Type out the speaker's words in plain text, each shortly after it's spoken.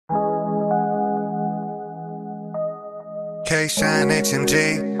Kaysean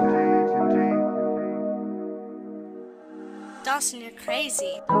HMG. Dawson, you're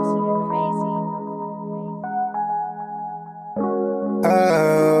crazy.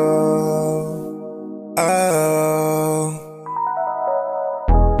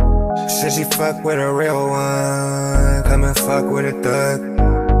 Said she fuck with a real one, come and fuck with a thug.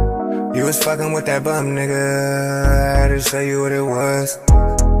 You was fucking with that bum nigga, I had to show you what it was.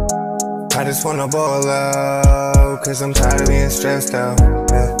 I just wanna ball out, cause I'm tired of being stressed out,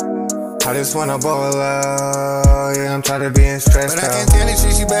 yeah. I just wanna ball out, yeah, I'm tired of being stressed out. But I can't stand it,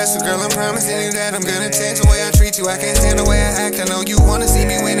 treat you bad, so girl, I'm promising you that I'm gonna change the way I treat you. I can't stand the way I act, I know you wanna see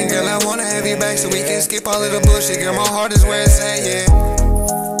me winning, girl, I wanna have you back so we can skip all of the bullshit. Girl, my heart is where it's at,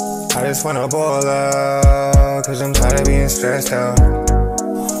 yeah. I just wanna ball out, cause I'm tired of being stressed out.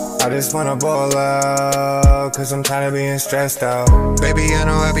 I just wanna ball out, cause I'm tired of being stressed out. Baby, I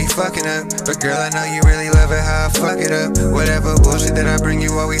know I be fucking up, but girl, I know you really love it how I fuck it up. Whatever bullshit that I bring,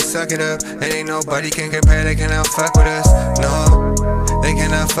 you always suck it up. And ain't nobody can compare, they cannot fuck with us. No, they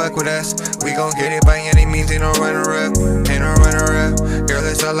cannot fuck with us. We gon' get it by any means, ain't no runner-up, ain't no runner-up. Girl,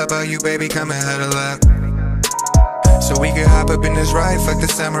 it's all about you, baby, come and huddle up. So we can hop up in this ride, fuck the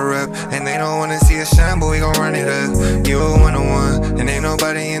summer up. And they don't wanna see us shine, but we gon' run it up. You a one-on-one, and ain't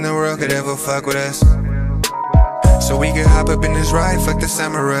nobody in the world could ever fuck with us. So we can hop up in this ride, fuck the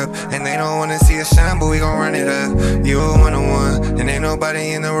summer up. And they don't wanna see us shine, but we gon' run it up. You a one-on-one, and ain't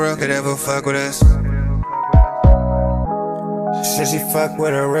nobody in the world could ever fuck with us. Said she fuck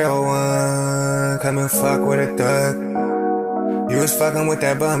with a real one, come and fuck with a thug. You was fucking with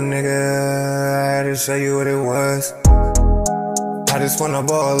that bum nigga, I had to show you what it was. I just wanna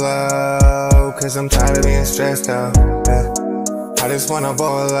ball out, cause I'm tired of being stressed out, yeah. I just wanna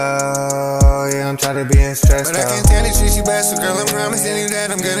ball out, yeah, I'm tired of being stressed out. But I can't stand it, treat you bad, so girl, I'm promising you that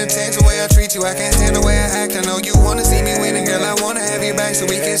I'm gonna change the way I treat you. I can't stand the way I act, I know you wanna see me winning, girl, I wanna have you back so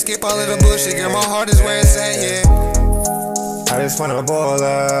we can skip all of the bullshit. Girl, my heart is where it's at, yeah. I just wanna ball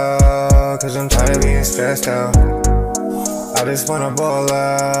out, cause I'm tired of being stressed out. I just wanna ball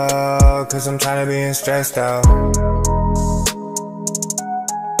out, cause I'm tired of being stressed out.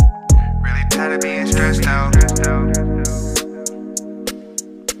 Really tired of being stressed out.